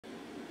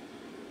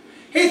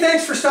Hey,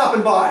 thanks for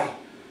stopping by.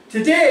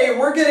 Today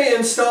we're going to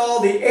install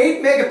the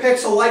 8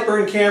 megapixel light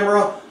burn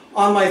camera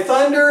on my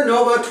Thunder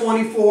Nova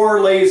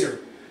 24 laser.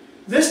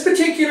 This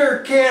particular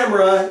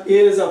camera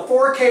is a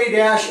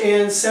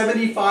 4K-N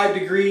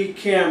 75-degree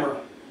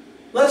camera.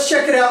 Let's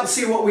check it out and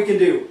see what we can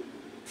do.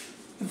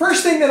 The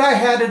first thing that I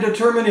had to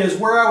determine is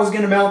where I was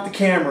going to mount the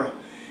camera.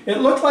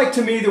 It looked like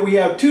to me that we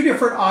have two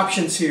different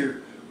options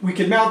here. We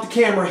could mount the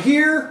camera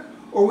here,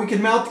 or we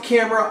could mount the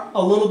camera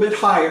a little bit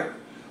higher.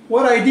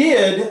 What I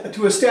did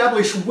to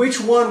establish which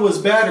one was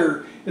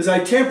better is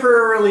I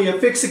temporarily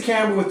affixed the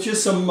camera with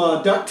just some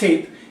duct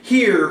tape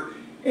here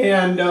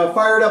and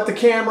fired up the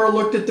camera,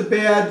 looked at the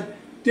bed,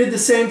 did the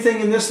same thing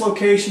in this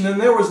location, and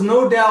there was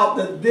no doubt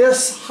that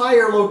this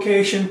higher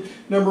location,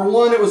 number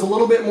one, it was a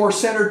little bit more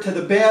centered to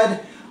the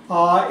bed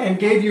and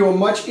gave you a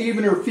much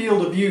evener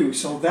field of view.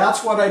 So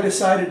that's what I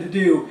decided to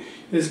do,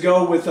 is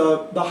go with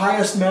the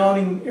highest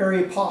mounting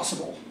area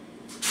possible.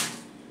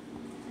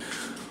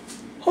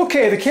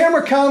 Okay, the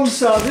camera comes,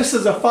 this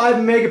is a 5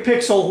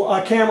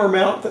 megapixel camera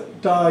mount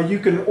that you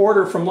can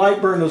order from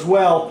Lightburn as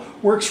well.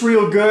 Works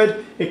real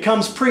good. It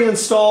comes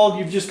pre-installed.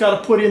 You've just got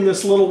to put in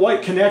this little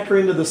white connector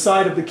into the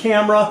side of the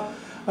camera,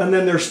 and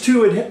then there's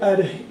two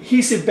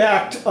adhesive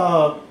backed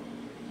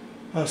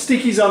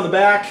stickies on the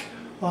back,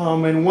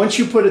 and once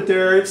you put it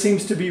there it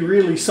seems to be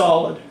really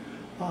solid.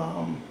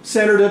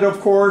 Centered it, of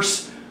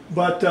course,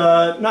 but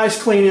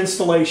nice clean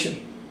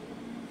installation.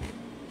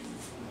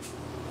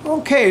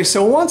 Okay,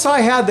 so once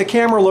I had the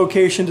camera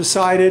location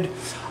decided,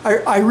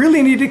 I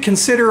really needed to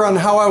consider on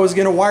how I was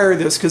going to wire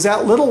this, because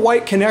that little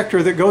white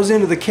connector that goes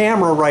into the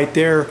camera right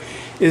there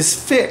is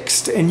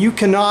fixed and you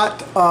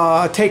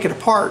cannot take it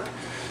apart.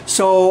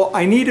 So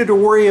I needed to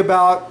worry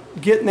about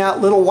getting that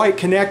little white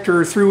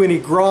connector through any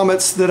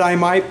grommets that I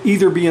might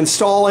either be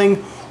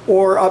installing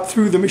or up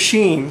through the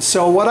machine.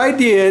 So what I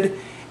did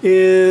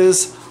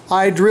is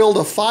I drilled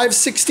a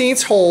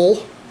 5/16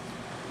 hole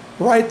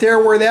right there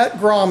where that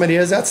grommet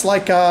is. That's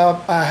like a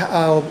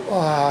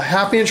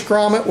half-inch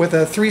grommet with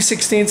a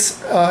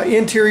 3/16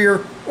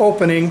 interior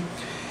opening,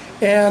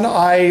 and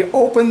I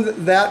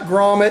opened that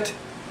grommet,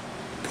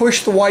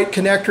 pushed the white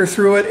connector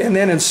through it, and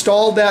then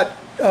installed that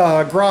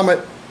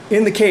grommet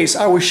in the case.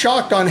 I was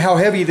shocked on how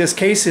heavy this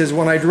case is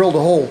when I drilled a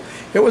hole.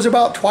 It was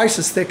about twice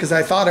as thick as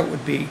I thought it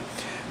would be.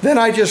 Then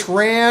I just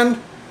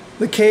ran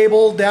the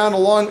cable down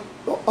along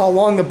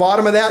the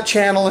bottom of that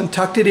channel and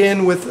tucked it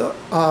in with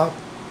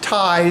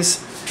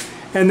ties,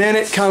 and then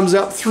it comes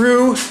up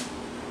through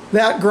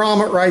that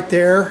grommet right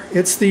there.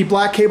 It's the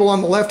black cable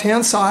on the left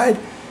hand side,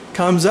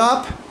 comes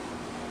up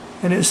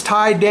and is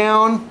tied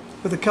down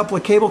with a couple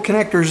of cable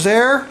connectors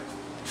there,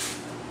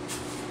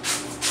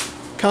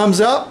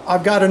 comes up.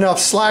 I've got enough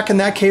slack in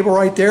that cable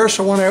right there,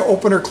 so when I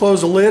open or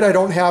close the lid I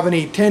don't have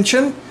any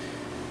tension.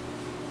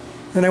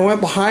 Then I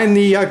went behind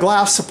the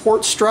glass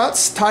support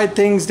struts, tied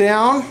things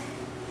down,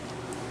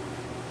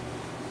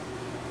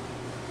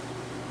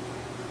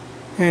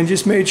 and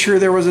just made sure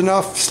there was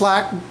enough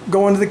slack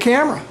going to the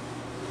camera.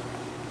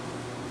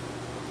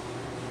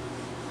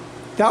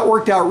 That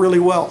worked out really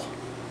well.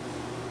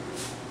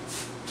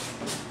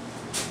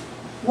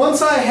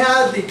 Once I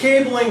had the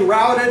cabling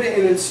routed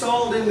and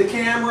installed in the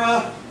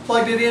camera,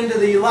 plugged it into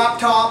the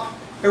laptop,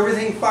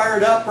 everything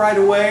fired up right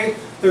away.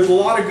 There's a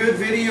lot of good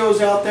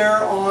videos out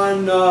there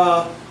on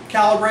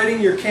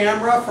calibrating your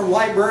camera from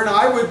Lightburn.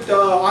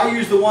 I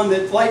use the one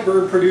that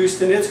Lightburn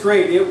produced, and it's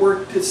great. It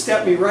worked, it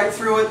stepped me right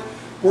through it.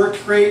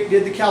 Worked great,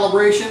 did the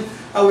calibration.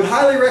 I would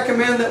highly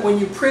recommend that when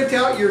you print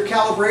out your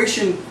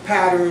calibration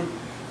pattern,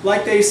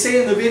 like they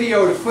say in the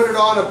video, to put it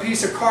on a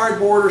piece of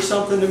cardboard or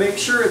something to make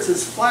sure it's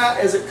as flat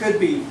as it could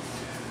be.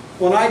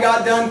 When I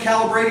got done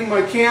calibrating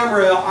my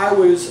camera, I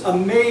was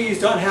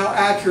amazed on how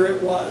accurate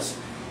it was.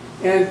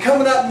 And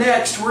coming up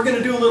next, we're going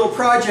to do a little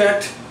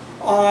project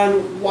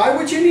on why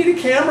would you need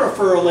a camera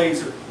for a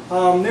laser.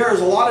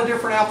 There's a lot of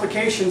different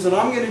applications, and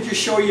I'm going to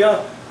just show you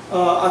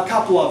a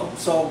couple of them.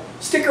 So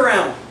stick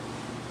around.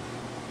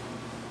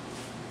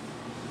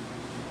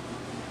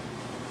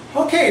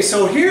 Okay,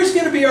 so here's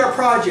going to be our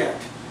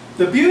project.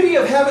 The beauty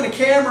of having a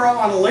camera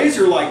on a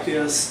laser like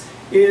this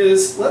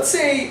is, let's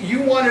say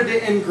you wanted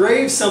to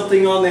engrave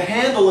something on the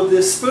handle of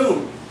this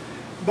spoon,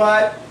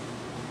 but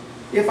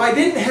if I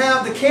didn't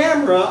have the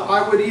camera,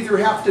 I would either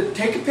have to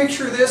take a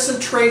picture of this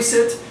and trace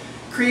it,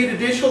 create a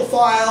digital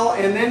file,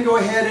 and then go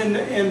ahead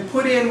and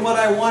put in what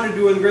I wanted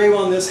to engrave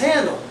on this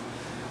handle.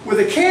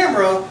 With a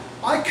camera,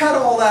 I cut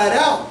all that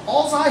out.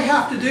 All I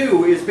have to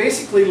do is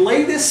basically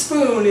lay this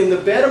spoon in the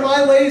bed of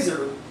my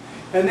laser,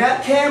 and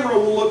that camera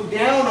will look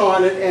down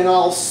on it, and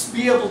I'll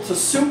be able to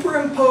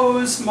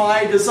superimpose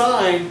my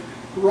design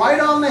right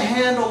on the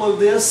handle of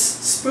this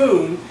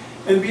spoon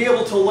and be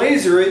able to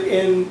laser it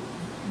in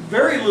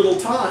very little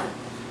time.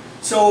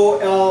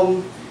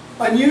 So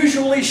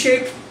unusually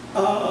shaped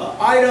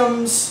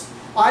items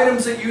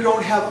that you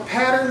don't have a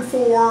pattern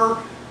for,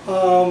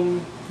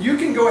 you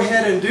can go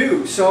ahead and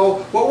do.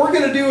 So what we're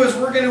going to do is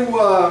we're going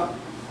to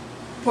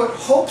put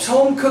Hope's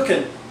Home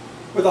Cooking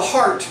with a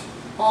heart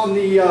on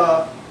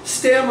the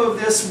stem of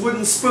this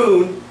wooden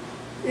spoon,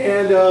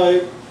 and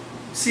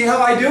See how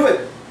I do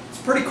it?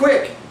 It's pretty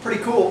quick,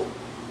 pretty cool.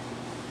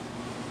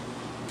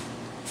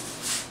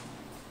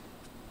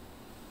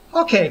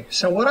 Okay,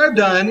 so what I've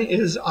done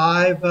is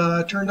I've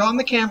turned on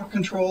the camera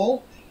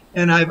control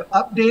and I've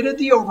updated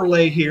the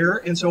overlay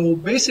here. And so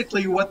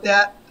basically what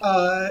that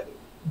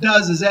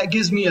does is that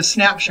gives me a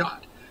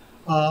snapshot.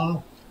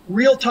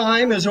 Real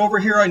time is over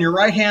here on your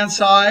right hand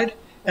side,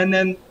 and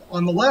then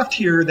on the left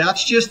here,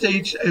 that's just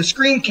a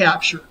screen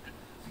capture.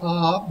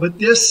 But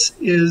this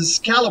is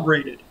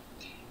calibrated.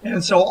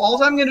 And so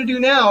all I'm going to do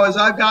now is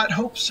I've got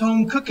Hope's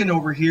Home Cooking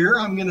over here.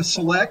 I'm going to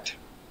select.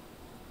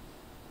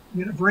 I'm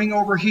going to bring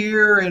over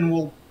here, and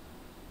we'll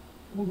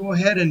go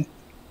ahead and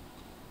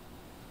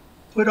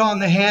put on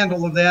the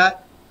handle of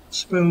that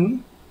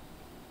spoon.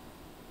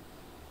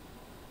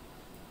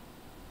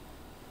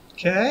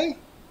 Okay.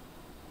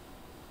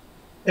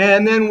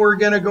 And then we're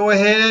going to go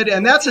ahead,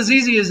 and that's as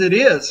easy as it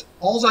is.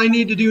 All I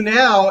need to do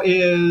now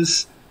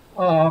is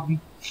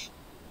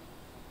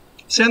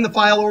send the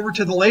file over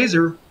to the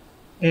laser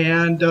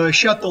and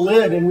shut the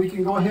lid, and we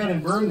can go ahead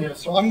and burn this.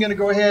 So I'm going to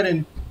go ahead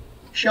and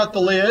shut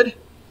the lid.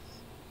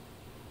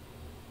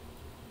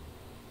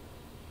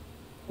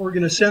 We're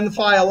going to send the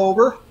file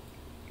over,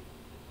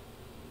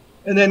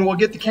 and then we'll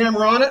get the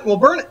camera on it and we'll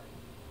burn it.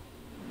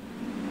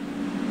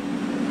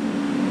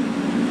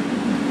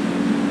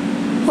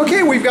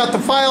 Okay, we've got the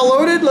file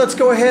loaded. Let's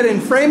go ahead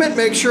and frame it,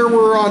 make sure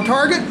we're on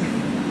target.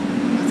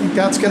 I think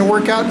that's going to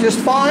work out just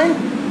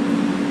fine.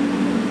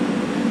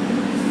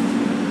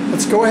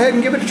 Let's go ahead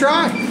and give it a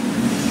try.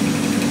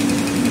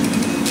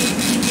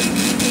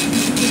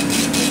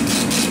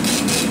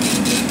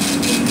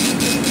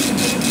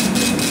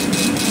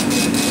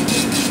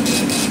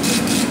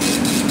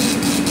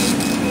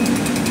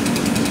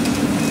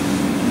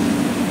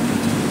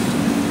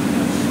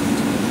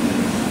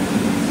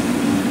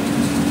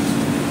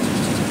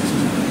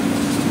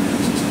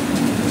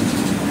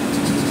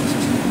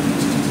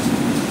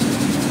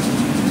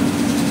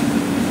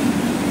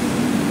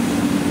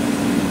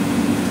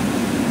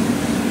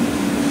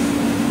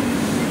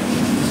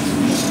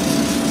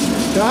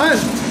 Done.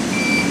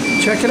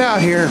 Check it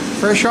out here,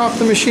 fresh off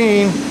the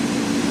machine.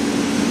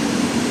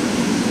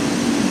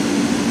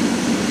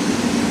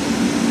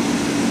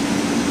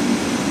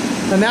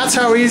 And that's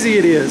how easy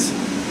it is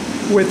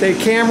with a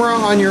camera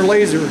on your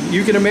laser.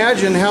 You can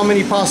imagine how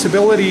many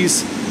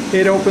possibilities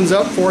it opens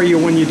up for you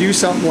when you do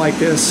something like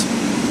this.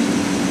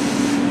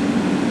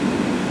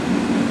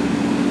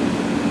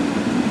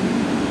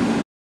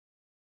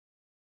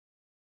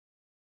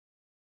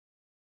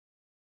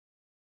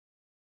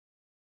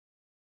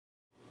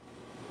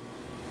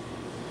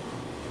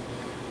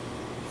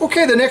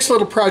 Okay, the next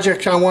little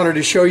project I wanted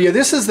to show you,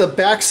 this is the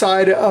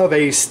backside of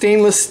a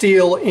stainless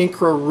steel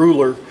Incra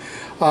ruler.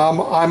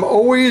 I'm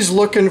always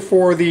looking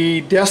for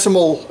the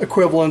decimal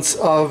equivalents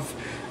of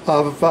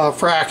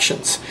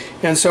fractions.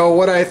 And so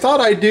what I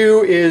thought I'd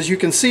do is, you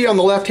can see on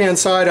the left hand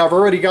side I've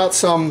already got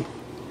some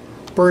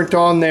burnt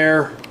on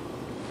there.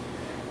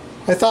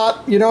 I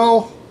thought, you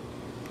know,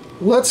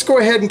 let's go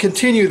ahead and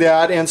continue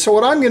that. And so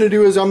what I'm going to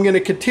do is I'm going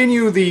to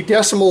continue the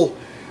decimal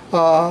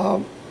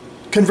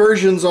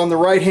conversions on the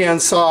right hand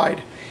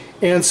side.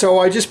 And so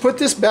I just put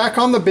this back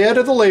on the bed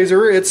of the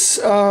laser. It's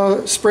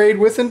sprayed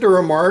with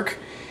Enduramark,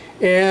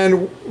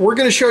 and we're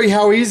going to show you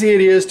how easy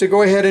it is to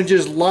go ahead and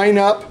just line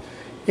up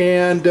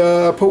and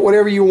put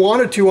whatever you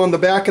wanted to on the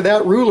back of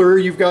that ruler.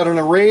 You've got an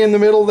array in the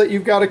middle that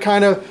you've got to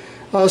kind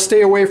of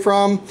stay away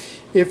from.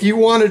 If you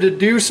wanted to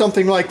do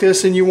something like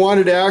this and you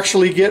wanted to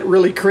actually get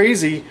really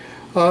crazy,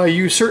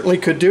 you certainly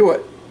could do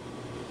it.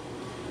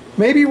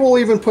 Maybe we'll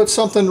even put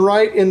something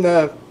right in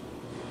the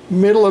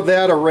middle of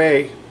that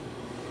array.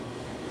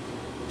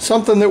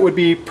 Something that would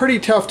be pretty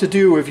tough to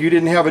do if you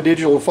didn't have a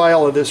digital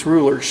file of this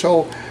ruler.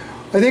 So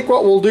I think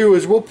what we'll do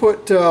is we'll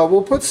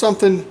put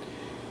something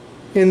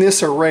in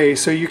this array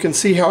so you can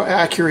see how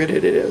accurate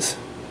it is.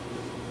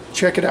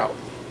 Check it out.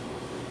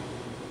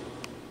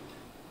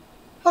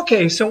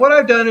 Okay, so what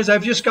I've done is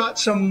I've just got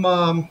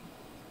some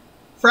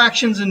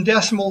fractions and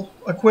decimal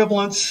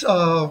equivalents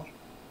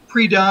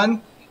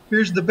pre-done.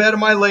 Here's the bed of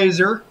my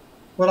laser.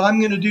 What I'm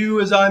going to do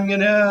is I'm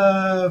going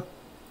to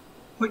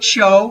put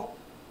show.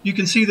 You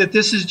can see that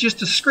this is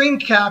just a screen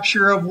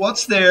capture of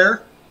what's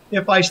there.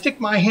 If I stick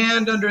my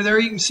hand under there,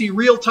 you can see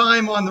real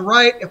time on the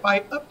right. If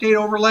I update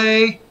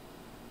overlay,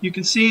 you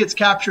can see it's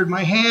captured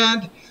my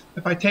hand.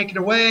 If I take it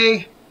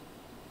away.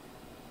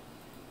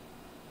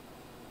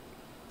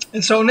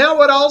 And so now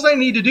what else I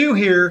need to do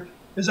here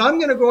is I'm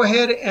going to go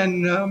ahead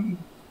and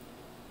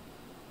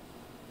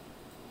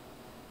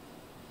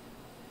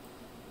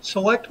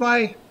select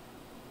my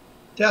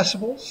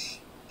decimals,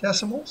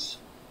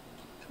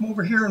 come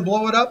over here and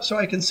blow it up so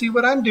I can see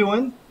what I'm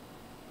doing.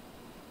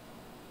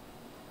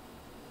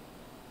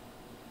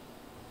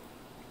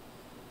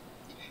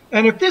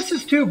 And if this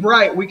is too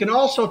bright, we can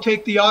also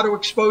take the auto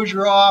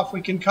exposure off.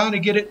 We can kind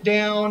of get it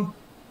down,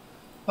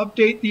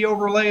 update the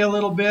overlay a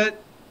little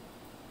bit,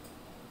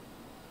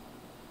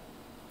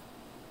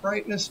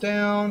 brightness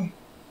down.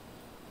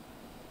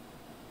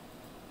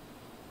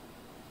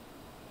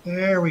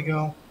 There we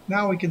go.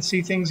 Now we can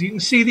see things. You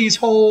can see these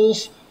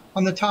holes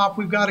on the top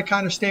we've got to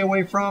kind of stay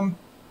away from.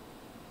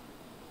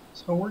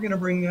 So we're going to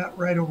bring that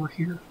right over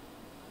here.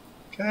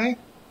 Okay.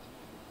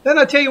 Then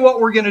I'll tell you what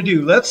we're going to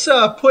do. Let's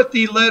put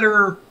the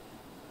letter,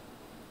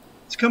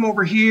 let's come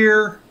over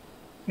here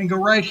and go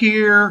right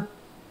here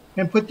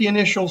and put the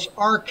initials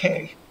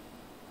RK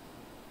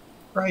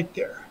right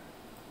there.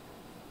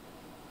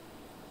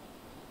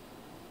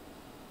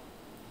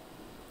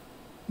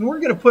 And we're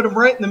going to put them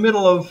right in the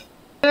middle of,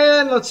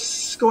 and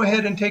let's go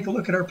ahead and take a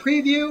look at our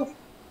preview.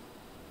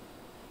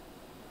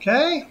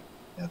 Okay,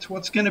 that's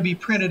what's going to be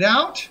printed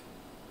out.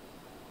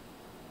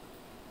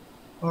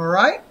 All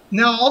right,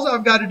 now all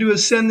I've got to do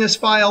is send this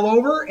file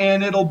over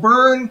and it'll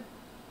burn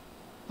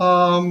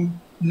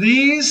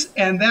these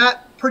and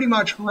that pretty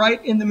much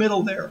right in the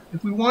middle there.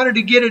 If we wanted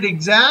to get it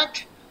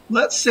exact,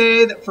 let's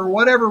say that for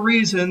whatever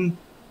reason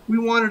we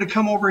wanted to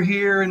come over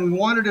here and we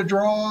wanted to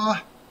draw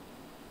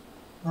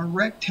a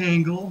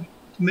rectangle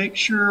to make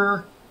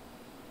sure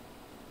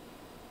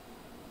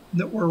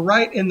that we're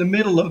right in the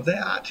middle of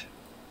that.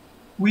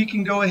 We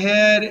can go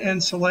ahead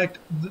and select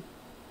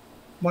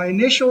my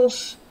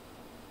initials,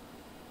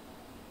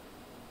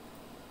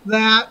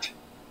 that,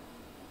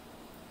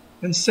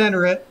 and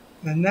center it.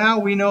 And now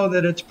we know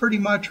that it's pretty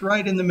much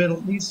right in the middle.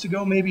 It needs to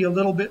go maybe a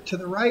little bit to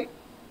the right.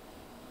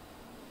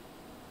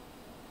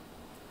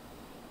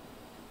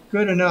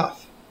 Good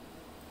enough.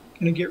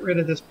 Going to get rid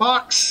of this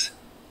box.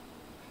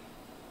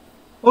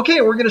 Okay,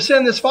 we're going to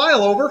send this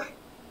file over.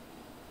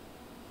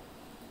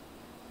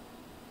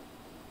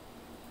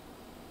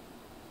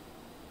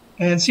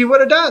 And see what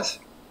it does.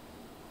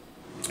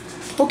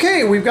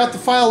 Okay, we've got the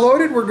file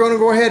loaded. We're going to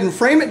go ahead and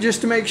frame it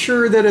just to make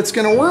sure that it's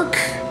going to work.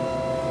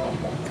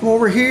 Come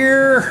over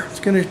here.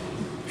 It's going to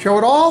show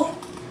it all.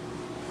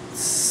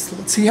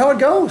 Let's see how it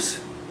goes.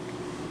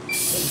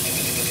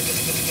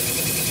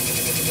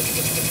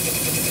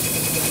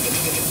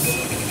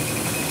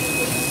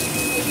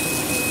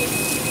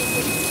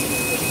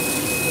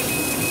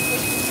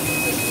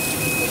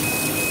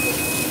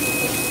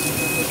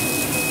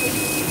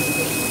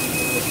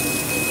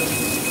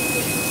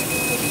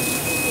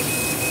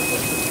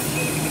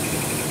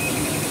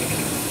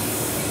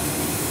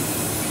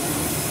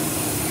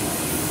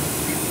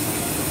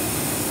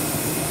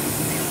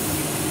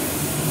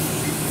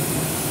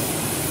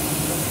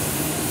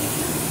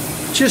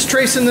 Just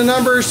tracing the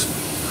numbers,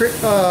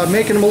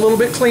 making them a little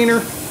bit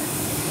cleaner.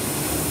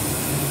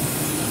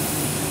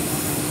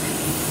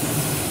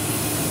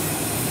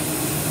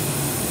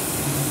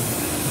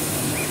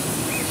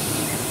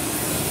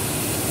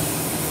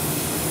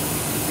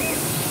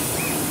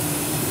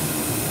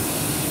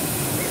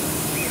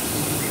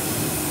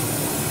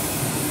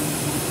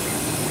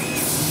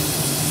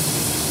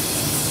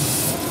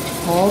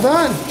 All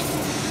done.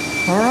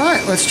 All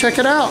right, let's check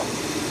it out.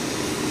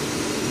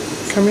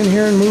 Come in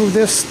here and move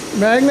this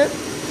magnet.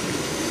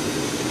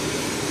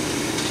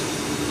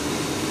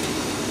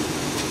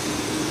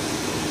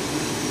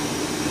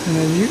 And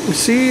as you can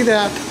see,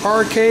 that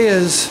RK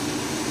is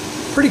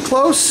pretty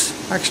close.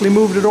 Actually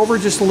moved it over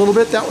just a little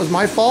bit. That was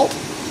my fault.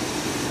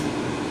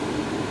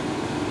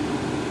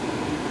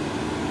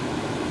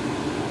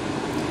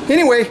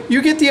 Anyway,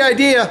 you get the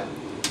idea.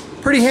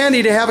 Pretty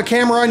handy to have a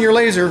camera on your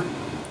laser.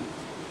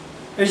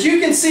 As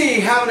you can see,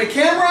 having a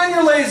camera on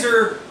your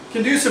laser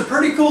can do some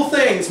pretty cool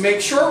things.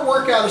 Make short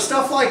work out of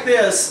stuff like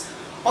this.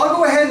 I'll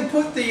go ahead and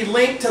put the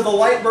link to the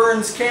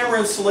Lightburn's camera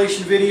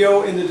installation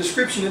video in the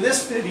description of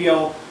this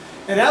video.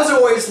 And as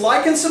always,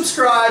 like and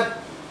subscribe.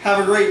 Have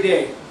a great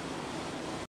day.